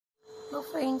Hello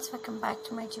friends, welcome back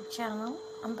to my YouTube channel.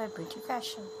 I'm by Beauty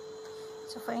Fashion.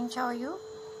 So friends, how are you?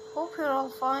 Hope you're all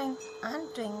fine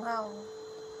and doing well.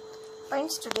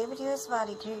 Friends, today video is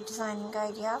very great designing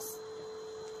ideas.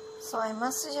 So I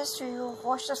must suggest to you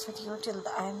watch this video till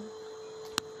the end.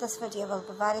 This video will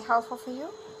be very helpful for you.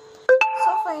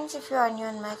 So friends, if you are new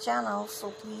on my channel,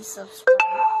 so please subscribe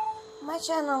my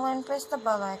channel and press the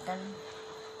bell icon.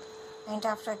 And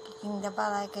after clicking the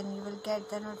bell icon, you will get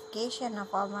the notification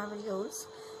of all my videos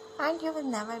and you will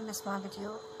never miss my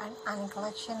video and any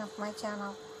collection of my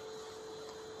channel.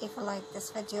 If you like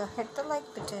this video, hit the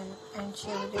like button and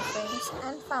share with your friends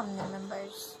and family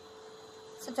members.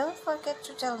 So don't forget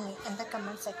to tell me in the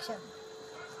comment section.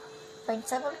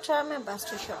 Friends, I will try my best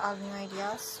to show all new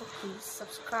ideas, so please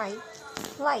subscribe,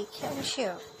 like and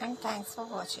share, and thanks for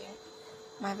watching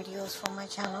my videos from my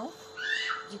channel.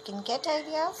 You can get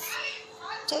ideas.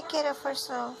 Take care of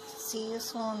yourself. See you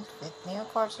soon with new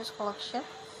gorgeous collection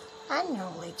and new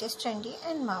latest trendy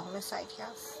and marvelous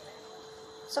ideas.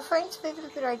 So friends, we will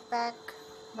be right back.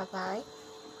 Bye bye.